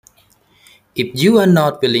If you are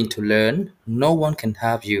not willing to learn, no one can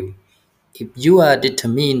help you. If you are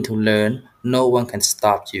determined to learn, no one can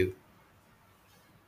stop you.